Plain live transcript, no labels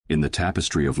In the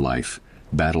tapestry of life,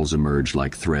 battles emerge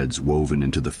like threads woven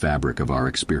into the fabric of our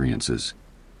experiences.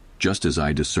 Just as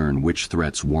I discern which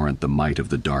threats warrant the might of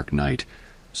the dark night,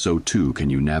 so too can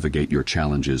you navigate your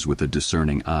challenges with a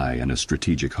discerning eye and a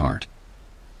strategic heart.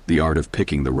 The art of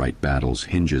picking the right battles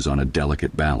hinges on a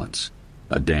delicate balance,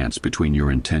 a dance between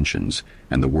your intentions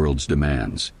and the world's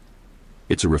demands.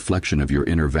 It's a reflection of your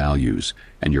inner values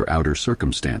and your outer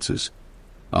circumstances,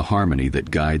 a harmony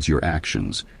that guides your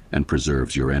actions and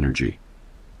preserves your energy.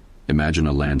 Imagine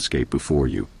a landscape before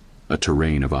you, a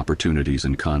terrain of opportunities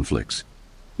and conflicts.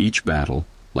 Each battle,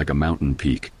 like a mountain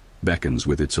peak, beckons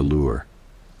with its allure.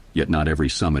 Yet not every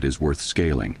summit is worth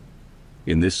scaling.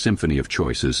 In this symphony of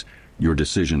choices, your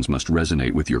decisions must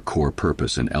resonate with your core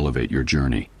purpose and elevate your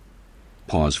journey.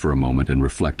 Pause for a moment and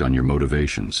reflect on your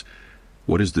motivations.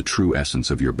 What is the true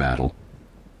essence of your battle?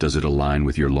 Does it align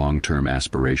with your long-term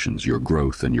aspirations, your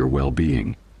growth, and your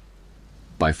well-being?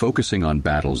 By focusing on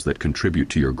battles that contribute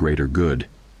to your greater good,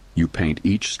 you paint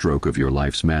each stroke of your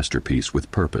life's masterpiece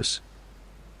with purpose.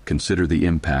 Consider the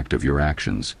impact of your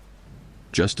actions.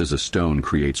 Just as a stone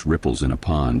creates ripples in a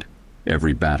pond,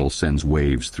 every battle sends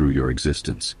waves through your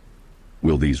existence.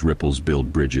 Will these ripples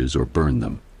build bridges or burn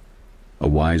them? A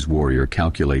wise warrior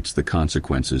calculates the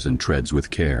consequences and treads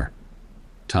with care.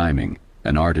 Timing,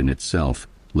 an art in itself,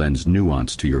 lends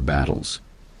nuance to your battles.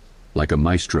 Like a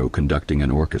maestro conducting an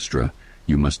orchestra,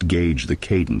 you must gauge the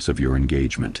cadence of your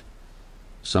engagement.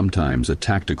 Sometimes a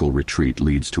tactical retreat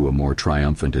leads to a more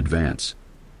triumphant advance.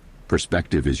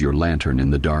 Perspective is your lantern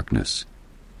in the darkness.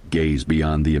 Gaze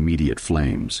beyond the immediate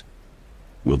flames.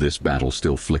 Will this battle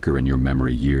still flicker in your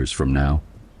memory years from now?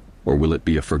 Or will it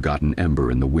be a forgotten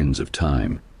ember in the winds of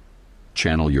time?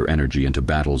 Channel your energy into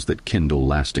battles that kindle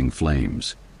lasting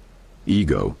flames.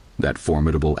 Ego, that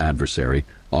formidable adversary,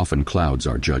 often clouds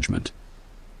our judgment.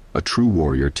 A true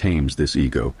warrior tames this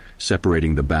ego,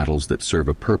 separating the battles that serve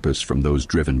a purpose from those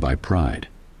driven by pride.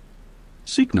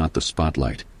 Seek not the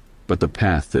spotlight, but the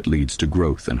path that leads to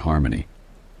growth and harmony.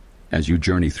 As you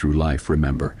journey through life,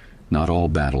 remember, not all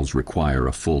battles require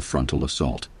a full frontal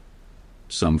assault.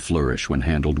 Some flourish when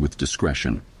handled with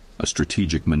discretion, a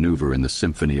strategic maneuver in the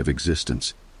symphony of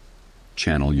existence.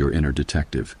 Channel your inner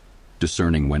detective,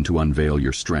 discerning when to unveil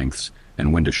your strengths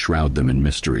and when to shroud them in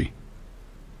mystery.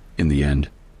 In the end,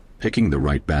 picking the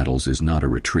right battles is not a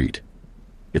retreat.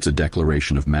 It's a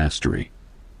declaration of mastery.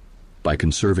 By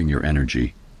conserving your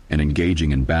energy and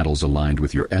engaging in battles aligned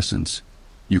with your essence,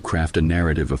 you craft a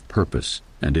narrative of purpose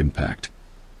and impact.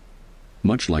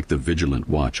 Much like the vigilant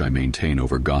watch I maintain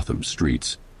over Gotham's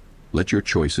streets, let your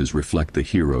choices reflect the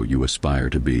hero you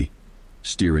aspire to be,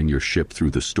 steering your ship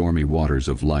through the stormy waters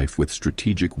of life with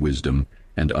strategic wisdom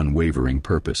and unwavering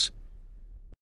purpose.